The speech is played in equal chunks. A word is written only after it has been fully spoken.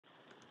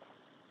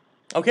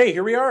Okay,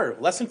 here we are,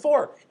 lesson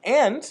 4,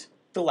 and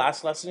the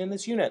last lesson in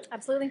this unit.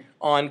 Absolutely.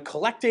 On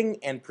collecting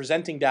and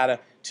presenting data.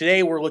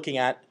 Today we're looking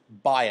at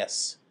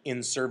bias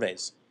in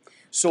surveys.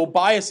 So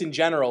bias in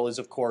general is,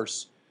 of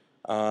course,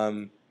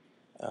 the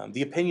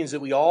opinions that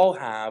we all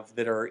have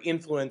that are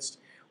influenced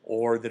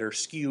or that are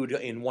skewed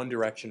in one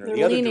direction or They're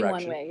the other leaning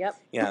direction. one way, yep.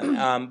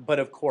 Yeah, but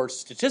of course,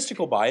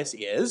 statistical bias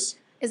is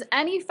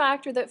any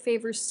factor that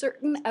favors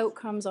certain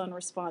outcomes on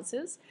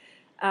responses,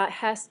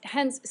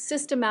 hence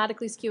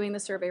systematically skewing the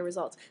survey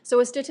results. So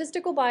a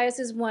statistical bias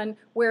is one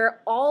where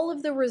all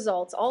of the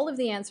results, all of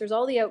the answers,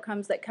 all the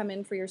outcomes that come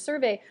in for your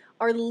survey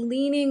are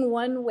leaning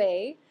one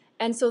way.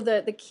 And so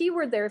the key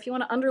word there, if you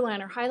want to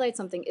underline or highlight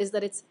something, is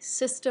that it's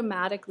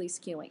systematically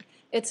skewing.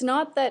 It's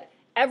not that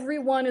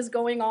everyone is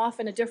going off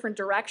in a different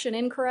direction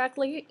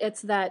incorrectly.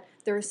 It's that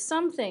there's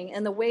something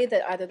in the way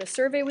that either the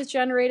survey was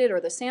generated or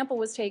the sample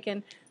was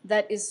taken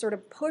that is sort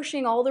of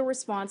pushing all the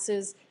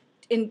responses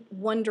in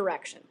one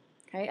direction.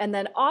 Okay? And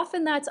then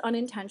often that's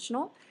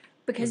unintentional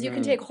because you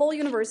can take whole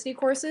university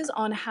courses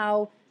on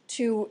how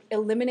to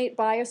eliminate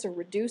bias or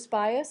reduce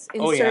bias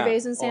in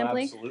surveys and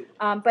sampling. absolutely.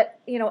 But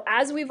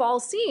as we've all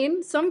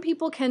seen, some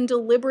people can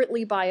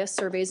deliberately bias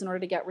surveys in order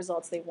to get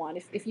results they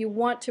want. If you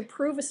want to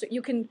prove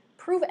you can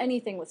prove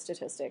anything with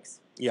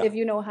statistics if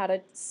you know how to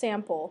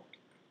sample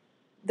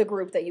the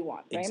group that you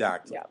want, right?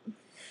 Exactly. Yeah.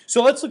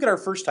 So let's look at our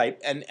first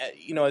type, and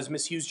as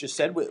Ms. Hughes just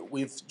said,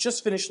 we've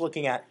just finished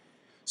looking at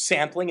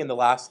sampling in the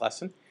last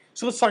lesson.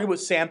 So let's talk about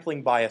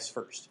sampling bias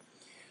first.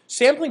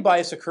 Sampling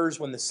bias occurs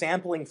when the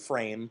sampling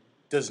frame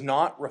does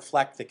not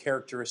reflect the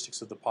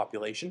characteristics of the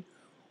population,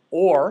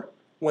 or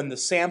when the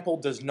sample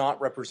does not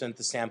represent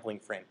the sampling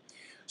frame.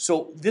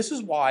 So this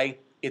is why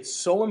it's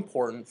so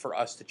important for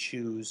us to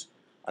choose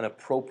an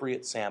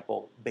appropriate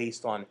sample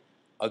based on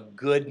a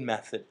good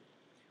method.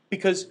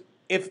 Because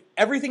if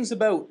everything's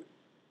about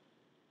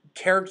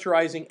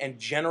characterizing and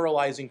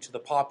generalizing to the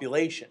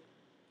population,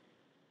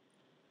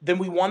 then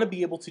we want to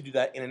be able to do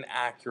that in an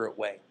accurate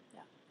way,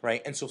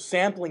 right? And so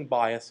sampling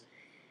bias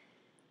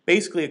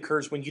basically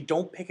occurs when you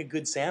don't pick a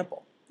good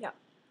sample,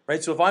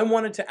 right? So if I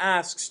wanted to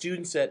ask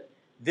students at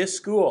this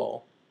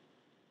school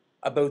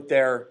about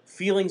their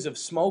feelings of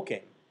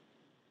smoking,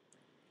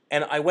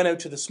 and I went out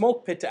to the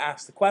smoke pit to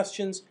ask the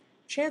questions,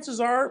 chances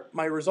are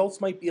my results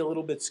might be a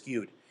little bit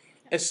skewed,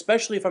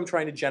 especially if I'm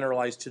trying to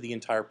generalize to the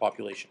entire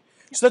population.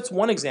 So that's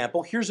one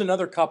example. Here's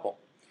another couple.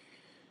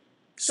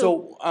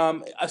 So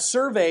a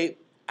survey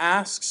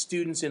asks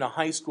students in a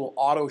high school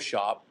auto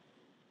shop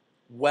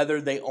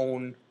whether they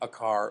own a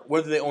car,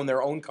 whether they own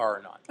their own car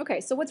or not. Okay,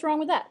 so what's wrong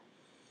with that?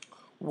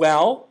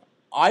 Well,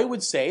 I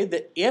would say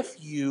that if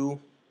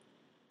you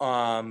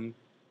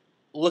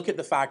look at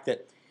the fact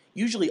that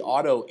usually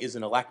auto is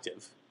an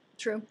elective.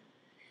 True.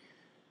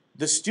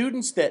 The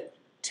students that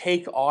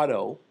take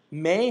auto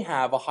may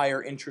have a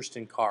higher interest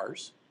in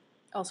cars.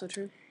 Also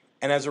true.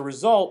 And as a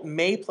result,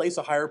 may place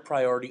a higher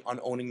priority on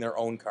owning their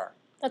own car.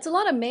 That's a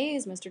lot of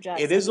maze, Mr.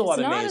 Jackson. It is a lot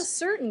of maze. It's not a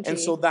certainty. And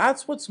so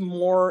that's what's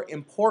more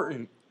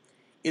important,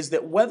 is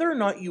that whether or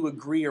not you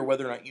agree or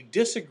whether or not you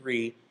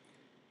disagree,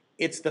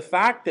 it's the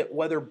fact that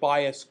whether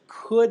bias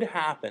could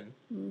happen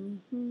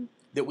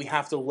that we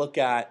have to look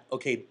at,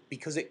 okay,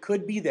 because it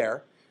could be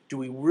there, do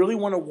we really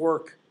want to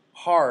work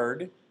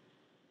hard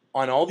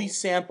on all these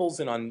samples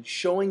and on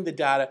showing the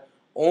data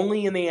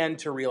only in the end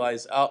to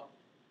realize, oh,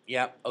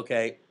 yeah,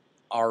 okay,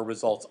 our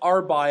results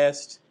are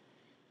biased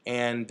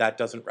and that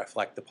doesn't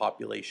reflect the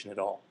population at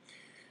all.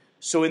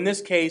 So in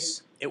this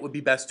case, it would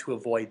be best to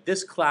avoid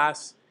this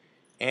class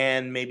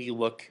and maybe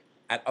look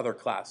at other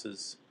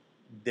classes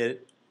that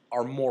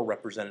are more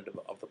representative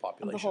of the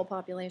population. Of the whole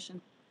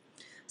population.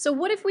 So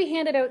what if we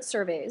handed out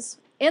surveys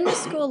in the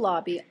school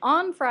lobby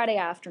on Friday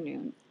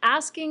afternoon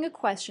asking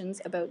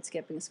questions about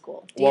skipping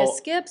school? Do you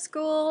skip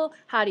school?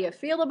 How do you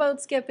feel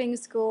about skipping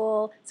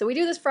school? So we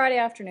do this Friday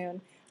afternoon.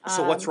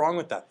 So what's wrong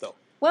with that, though?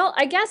 Well,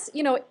 I guess,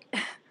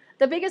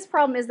 the biggest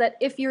problem is that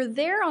if you're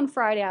there on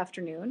Friday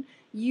afternoon,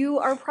 you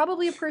are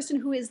probably a person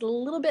who is a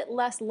little bit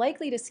less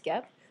likely to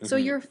skip. So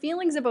your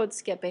feelings about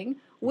skipping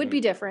would be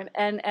different,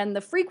 and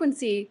the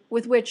frequency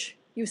with which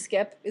you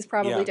skip is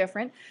probably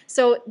different.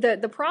 So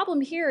the problem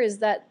here is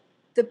that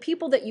the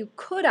people that you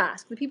could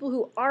ask, the people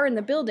who are in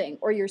the building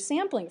or your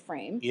sampling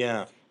frame,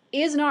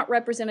 is not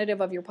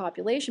representative of your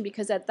population,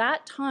 because at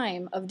that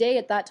time of day,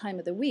 at that time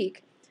of the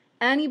week,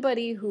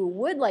 anybody who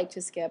would like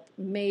to skip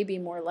may be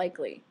more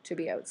likely to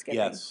be out skipping.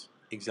 Yes,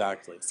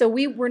 exactly. So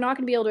we're not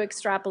going to be able to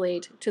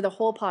extrapolate to the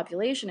whole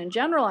population and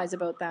generalize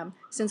about them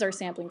since our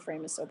sampling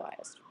frame is so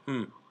biased.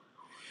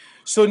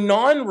 So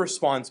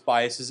non-response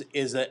bias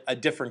is a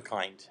different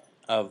kind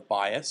of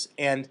bias.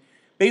 And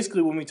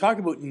basically when we talk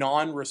about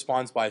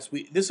non-response bias,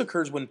 this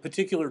occurs when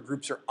particular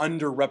groups are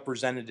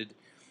underrepresented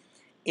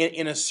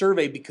in a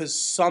survey because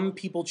some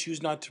people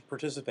choose not to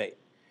participate.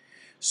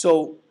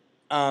 So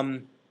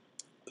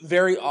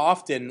very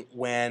often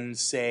when,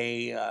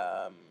 say,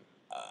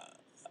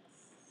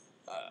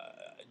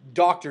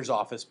 doctor's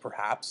office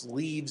perhaps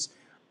leaves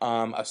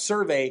a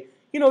survey,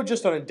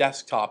 just on a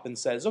desktop and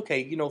says,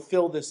 okay,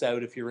 fill this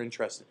out if you're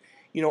interested.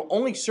 you know,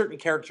 only certain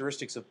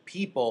characteristics of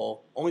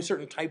people, only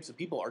certain types of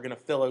people are going to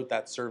fill out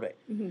that survey.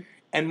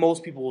 And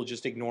most people will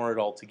just ignore it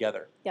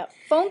altogether. Yeah.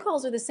 Phone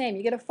calls are the same.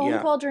 You get a phone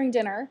Yeah. call during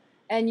dinner,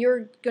 and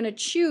you're going to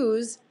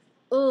choose,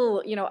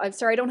 oh, you know, I'm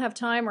sorry, I don't have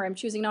time, or I'm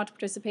choosing not to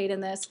participate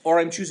in this. Or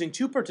I'm choosing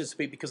to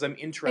participate because I'm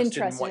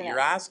interested in what in you're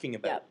it. asking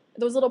about. Yeah.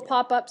 Those little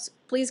pop-ups,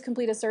 please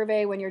complete a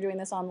survey when you're doing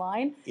this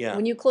online. Yeah.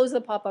 When you close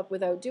the pop-up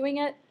without doing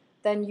it,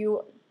 then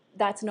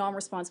that's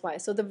non-response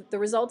bias. So the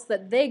results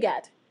that they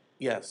get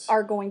Yes.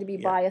 are going to be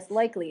biased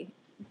likely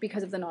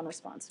because of the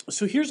non-response.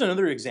 So here's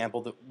another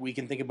example that we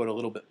can think about a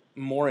little bit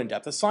more in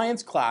depth. A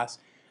science class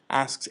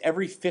asks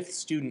every 5th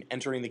student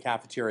entering the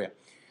cafeteria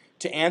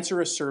to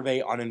answer a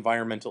survey on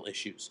environmental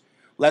issues.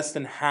 Less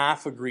than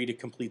half agree to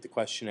complete the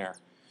questionnaire.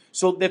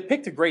 So they've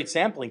picked a great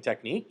sampling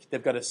technique.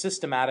 They've got a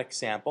systematic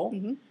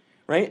sample,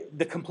 right?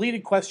 The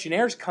completed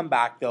questionnaires come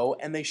back, though,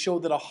 and they show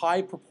that a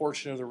high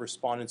proportion of the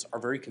respondents are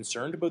very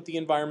concerned about the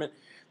environment.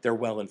 They're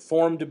well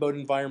informed about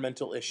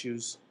environmental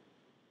issues.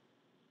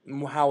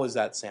 How is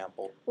that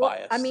sample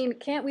biased? I mean,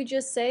 can't we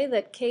just say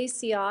that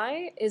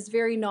KCI is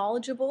very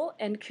knowledgeable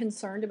and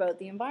concerned about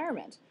the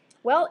environment?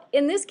 Well,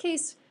 in this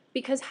case,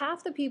 because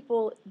half the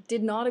people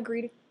did not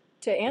agree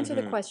to answer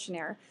the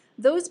questionnaire,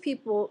 those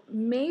people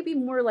may be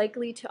more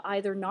likely to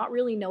either not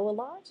really know a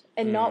lot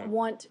and not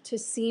want to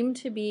seem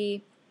to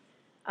be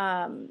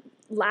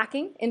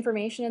lacking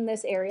information in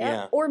this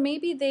area, or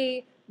maybe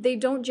they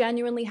don't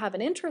genuinely have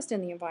an interest in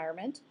the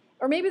environment.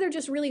 Or maybe they're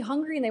just really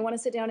hungry and they want to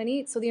sit down and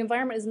eat, so the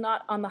environment is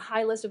not on the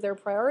high list of their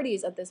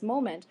priorities at this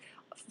moment.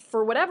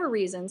 For whatever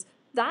reasons,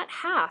 that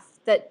half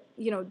that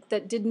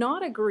did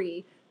not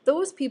agree,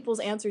 those people's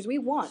answers we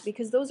want,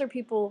 because those are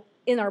people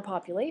in our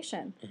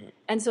population.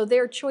 And so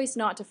their choice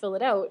not to fill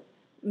it out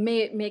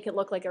may make it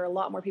look like there are a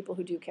lot more people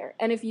who do care.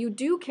 And if you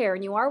do care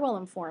and you are well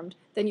informed,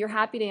 then you're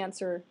happy to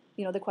answer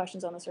the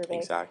questions on the survey.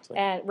 Exactly.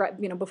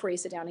 And before you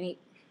sit down and eat.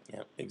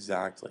 Yeah,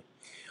 exactly.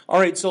 All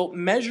right, so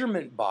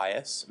measurement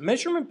bias.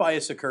 Measurement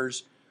bias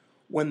occurs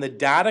when the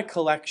data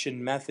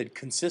collection method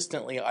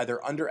consistently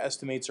either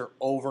underestimates or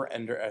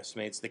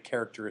overestimates the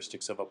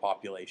characteristics of a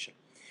population.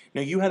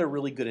 Now, you had a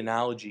really good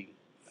analogy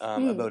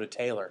about a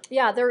tailor.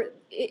 Yeah,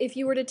 if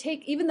you were to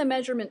take even the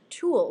measurement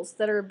tools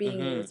that are being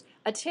used,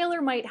 a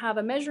tailor might have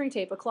a measuring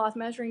tape, a cloth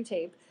measuring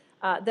tape,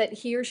 that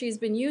he or she's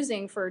been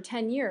using for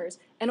 10 years.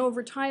 And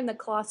over time, the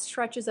cloth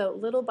stretches out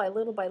little by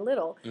little by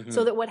little.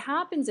 So that what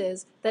happens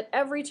is that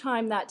every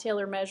time that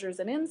tailor measures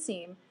an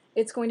inseam,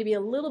 it's going to be a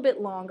little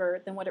bit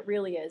longer than what it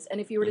really is. And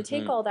if you were to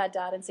take all that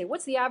data and say,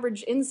 what's the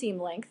average inseam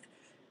length,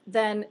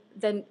 then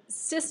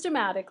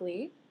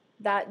systematically,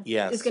 that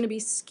is going to be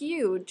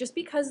skewed just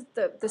because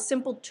the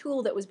simple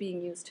tool that was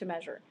being used to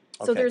measure.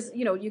 So there's,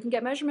 you can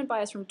get measurement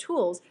bias from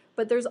tools,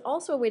 but there's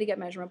also a way to get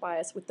measurement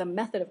bias with the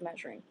method of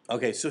measuring.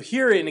 Okay, so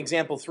here in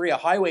example 3, a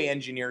highway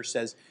engineer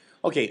says,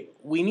 okay,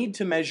 we need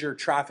to measure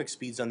traffic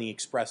speeds on the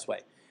expressway.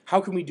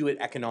 How can we do it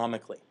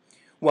economically?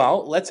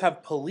 Well, let's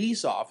have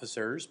police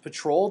officers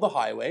patrol the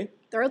highway.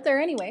 They're out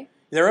there anyway.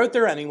 They're out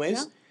there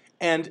anyways. Yeah.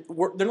 And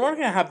they're not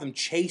going to have them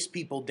chase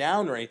people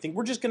down or anything.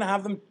 We're just going to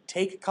have them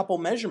take a couple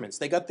measurements.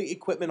 They got the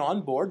equipment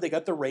on board. They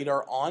got the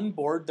radar on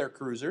board their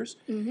cruisers.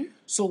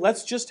 So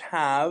let's just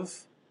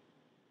have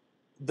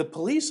the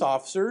police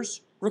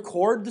officers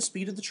record the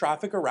speed of the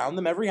traffic around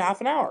them every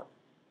half an hour.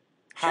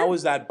 How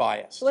is that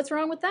biased? So what's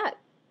wrong with that?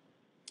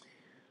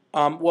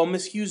 Well,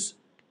 Ms. Hughes,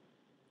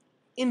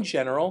 in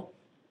general,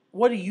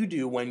 what do you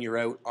do when you're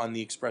out on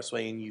the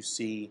expressway and you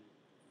see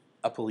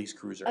a police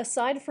cruiser?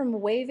 Aside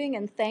from waving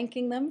and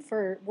thanking them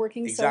for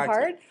working so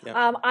hard,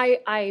 yeah.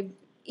 I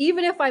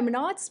even if I'm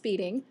not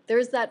speeding,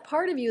 there's that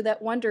part of you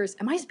that wonders,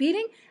 am I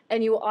speeding?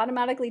 And you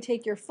automatically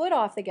take your foot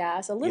off the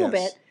gas a little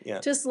bit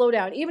to slow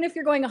down. Even if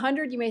you're going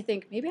 100, you may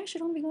think, maybe I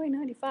should only be going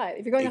 95.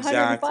 If you're going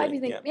 105, you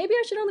think, maybe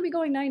I should only be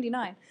going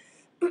 99.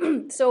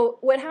 So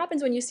what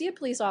happens when you see a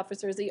police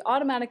officer is that you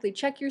automatically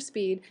check your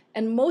speed,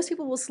 and most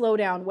people will slow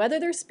down, whether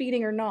they're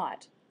speeding or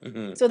not.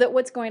 So that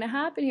what's going to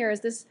happen here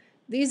is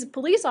these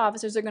police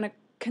officers are going to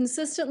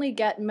consistently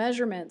get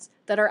measurements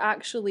that are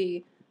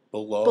actually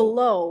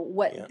below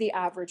what the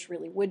average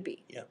really would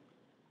be.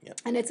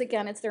 And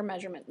it's their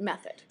measurement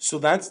method. So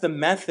that's the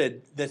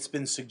method that's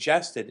been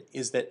suggested,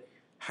 is that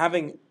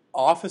having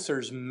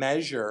officers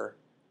measure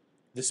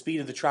the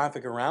speed of the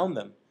traffic around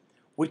them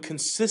would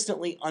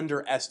consistently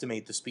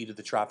underestimate the speed of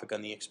the traffic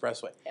on the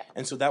expressway.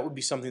 And so that would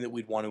be something that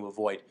we'd want to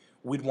avoid.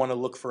 We'd want to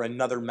look for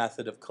another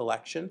method of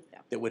collection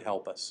that would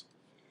help us.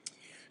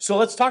 So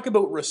let's talk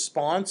about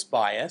response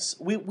bias.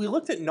 We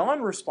looked at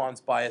non-response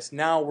bias.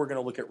 Now we're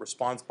going to look at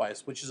response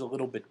bias, which is a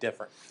little bit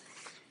different.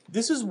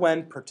 This is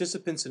when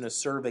participants in a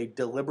survey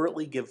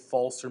deliberately give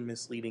false or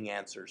misleading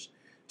answers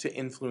to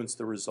influence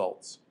the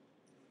results.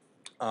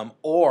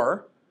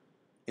 Or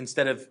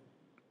instead of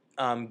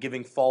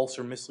giving false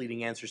or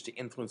misleading answers to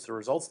influence the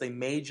results, they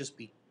may just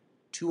be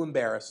too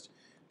embarrassed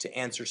to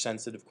answer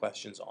sensitive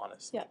questions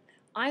honestly.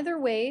 Either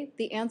way,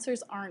 the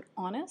answers aren't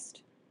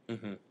honest.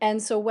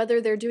 And so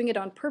whether they're doing it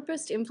on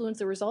purpose to influence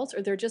the results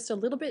or they're just a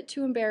little bit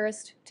too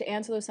embarrassed to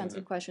answer those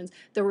sensitive questions,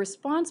 the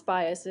response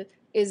bias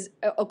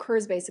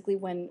occurs basically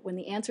when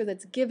the answer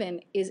that's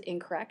given is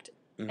incorrect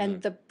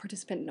and the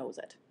participant knows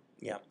it.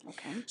 Yeah.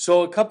 Okay.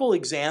 So a couple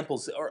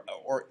examples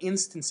or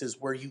instances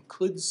where you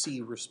could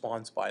see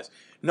response bias,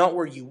 not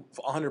where you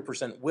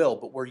 100% will,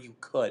 but where you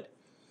could.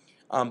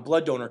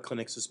 Blood donor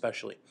clinics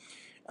especially.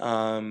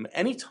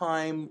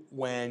 Anytime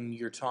when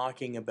you're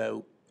talking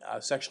about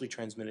sexually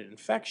transmitted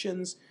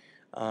infections,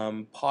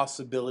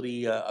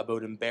 possibility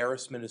about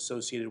embarrassment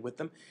associated with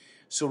them.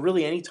 So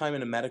really anytime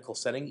in a medical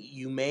setting,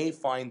 you may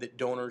find that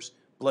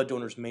blood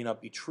donors may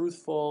not be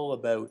truthful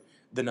about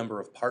the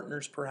number of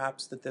partners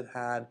perhaps that they've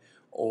had,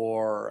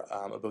 or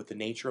about the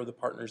nature of the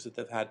partners that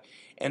they've had.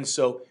 And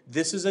so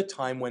this is a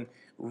time when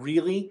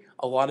really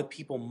a lot of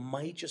people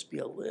might just be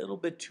a little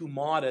bit too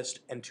modest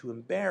and too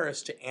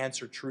embarrassed to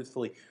answer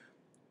truthfully.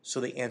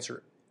 So they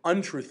answer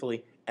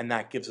untruthfully, and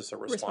that gives us a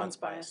response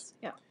bias.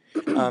 Yeah.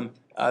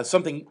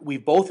 Something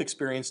we've both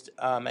experienced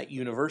at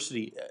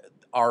university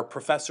are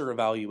professor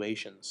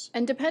evaluations.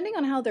 And depending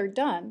on how they're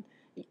done,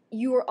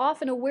 you are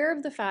often aware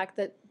of the fact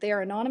that they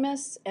are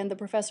anonymous and the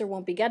professor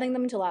won't be getting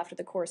them until after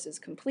the course is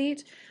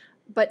complete.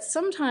 But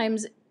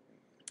sometimes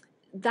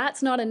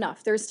that's not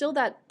enough. There's still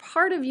that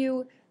part of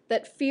you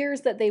that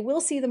fears that they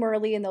will see them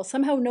early and they'll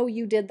somehow know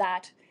you did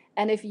that.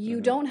 And if you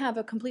don't have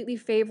a completely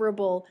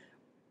favorable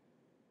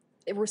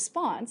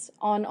response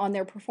on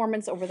their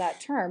performance over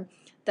that term,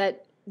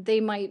 that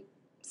they might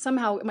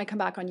somehow, it might come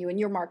back on you and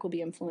your mark will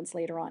be influenced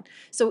later on.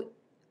 So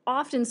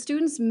often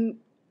students,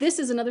 this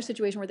is another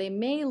situation where they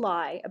may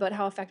lie about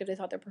how effective they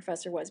thought their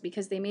professor was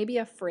because they may be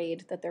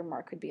afraid that their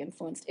mark could be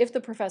influenced if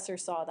the professor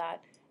saw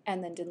that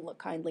and then didn't look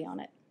kindly on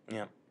it.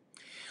 Yeah.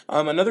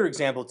 Another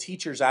example,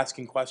 teachers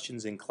asking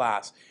questions in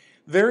class.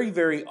 Very,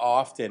 very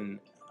often,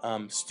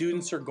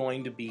 students are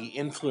going to be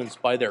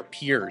influenced by their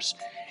peers.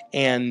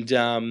 And,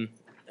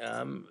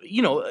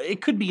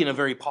 it could be in a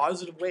very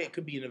positive way, it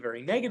could be in a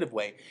very negative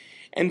way.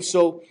 And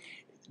so,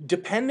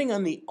 depending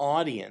on the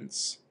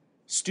audience,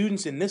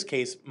 students in this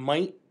case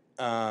might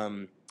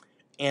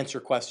answer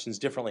questions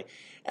differently.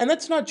 And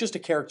that's not just a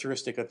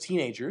characteristic of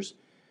teenagers.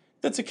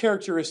 That's a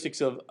characteristic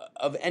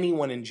of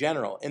anyone in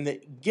general. And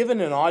that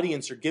given an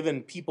audience or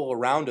given people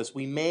around us,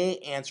 we may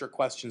answer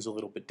questions a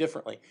little bit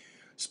differently.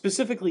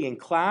 Specifically in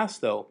class,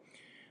 though,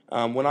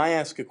 when I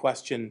ask a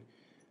question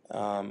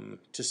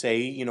to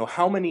say,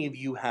 how many of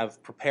you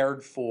have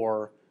prepared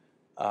for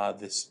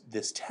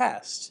this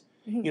test?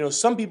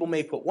 Some people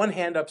may put one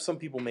hand up, some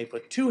people may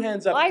put two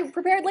hands up. I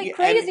prepared like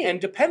crazy. And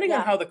depending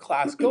on how the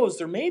class goes,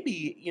 there may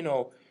be,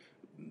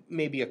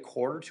 maybe a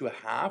quarter to a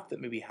half that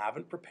maybe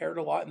haven't prepared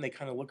a lot, and they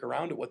kind of look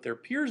around at what their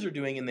peers are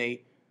doing and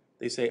they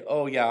say,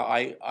 oh yeah,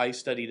 I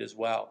studied as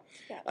well.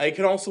 Yeah. It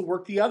can also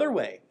work the other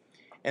way,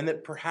 and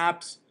that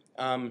perhaps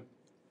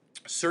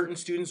certain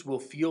students will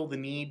feel the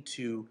need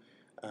to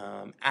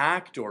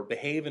act or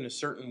behave in a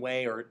certain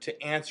way or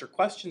to answer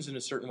questions in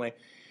a certain way.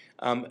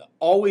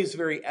 Always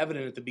very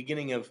evident at the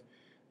beginning of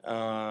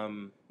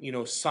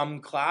some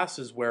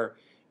classes where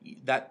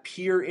that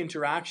peer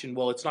interaction,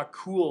 well, it's not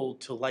cool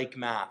to like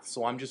math,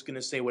 so I'm just going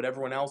to say what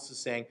everyone else is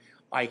saying,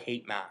 I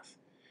hate math,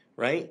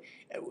 right?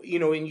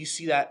 And you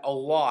see that a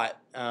lot,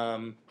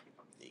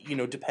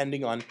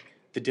 depending on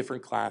the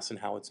different class and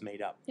how it's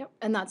made up. Yep,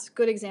 and that's a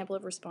good example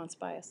of response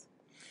bias.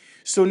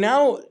 So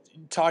now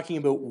talking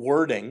about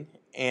wording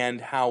and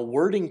how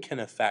wording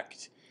can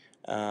affect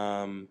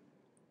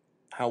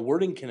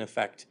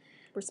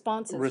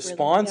responses.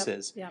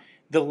 Really. Yep.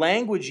 The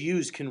language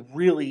used can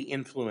really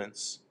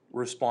influence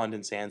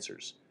respondents'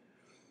 answers.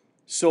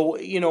 So,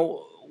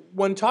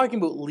 when talking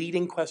about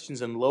leading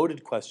questions and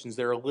loaded questions,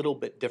 they're a little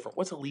bit different.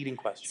 What's a leading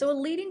question? So a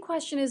leading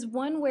question is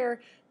one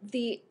where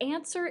the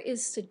answer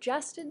is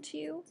suggested to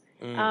you,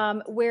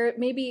 where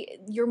maybe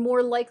you're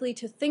more likely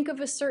to think of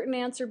a certain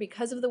answer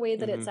because of the way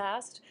that it's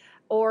asked,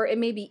 or it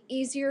may be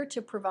easier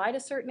to provide a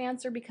certain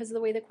answer because of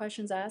the way the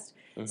question's asked.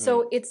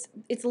 So it's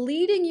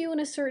leading you in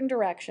a certain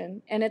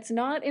direction, and it's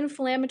not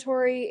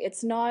inflammatory,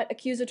 it's not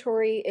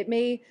accusatory, it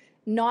may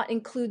not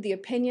include the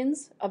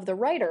opinions of the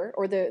writer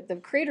or the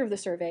creator of the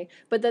survey,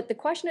 but that the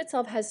question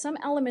itself has some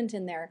element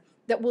in there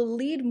that will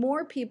lead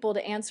more people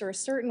to answer a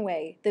certain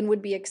way than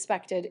would be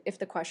expected if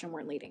the question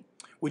weren't leading.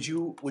 Would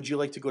you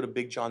like to go to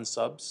Big John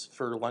Subs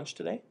for lunch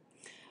today?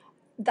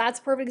 That's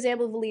a perfect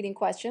example of a leading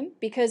question,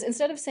 because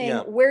instead of saying,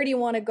 where do you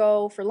want to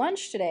go for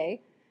lunch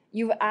today,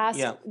 you've asked,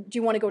 do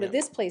you want to go to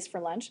this place for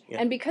lunch?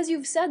 And because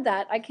you've said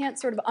that, I can't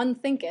sort of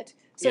unthink it.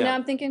 So now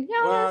I'm thinking,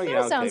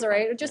 that sounds all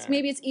right. Just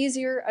maybe it's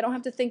easier. I don't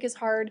have to think as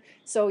hard.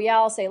 So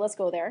I'll say, let's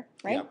go there,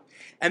 right? Yeah.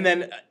 And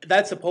then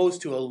that's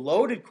opposed to a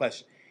loaded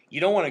question. You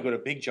don't want to go to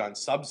Big John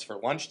Subs for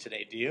lunch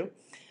today, do you?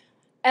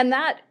 And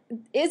that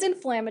is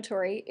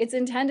inflammatory. It's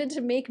intended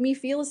to make me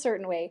feel a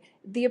certain way.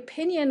 The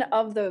opinion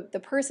of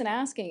the person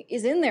asking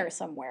is in there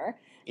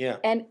somewhere. Yeah.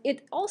 And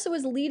it also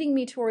is leading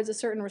me towards a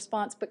certain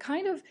response, but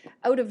kind of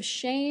out of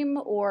shame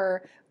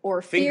or fear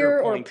or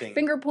Finger-pointing.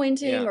 finger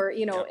pointing Yeah, or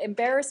yeah.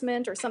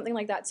 embarrassment or something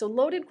like that. So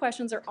loaded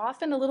questions are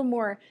often a little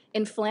more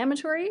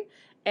inflammatory,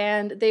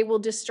 and they will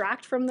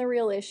distract from the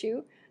real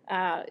issue.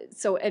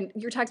 And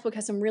your textbook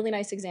has some really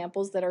nice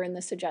examples that are in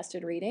the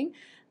suggested reading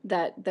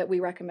that we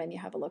recommend you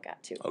have a look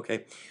at too.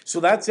 Okay, so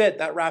that's it.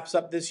 That wraps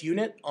up this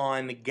unit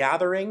on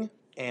gathering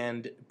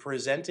and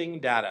presenting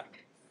data.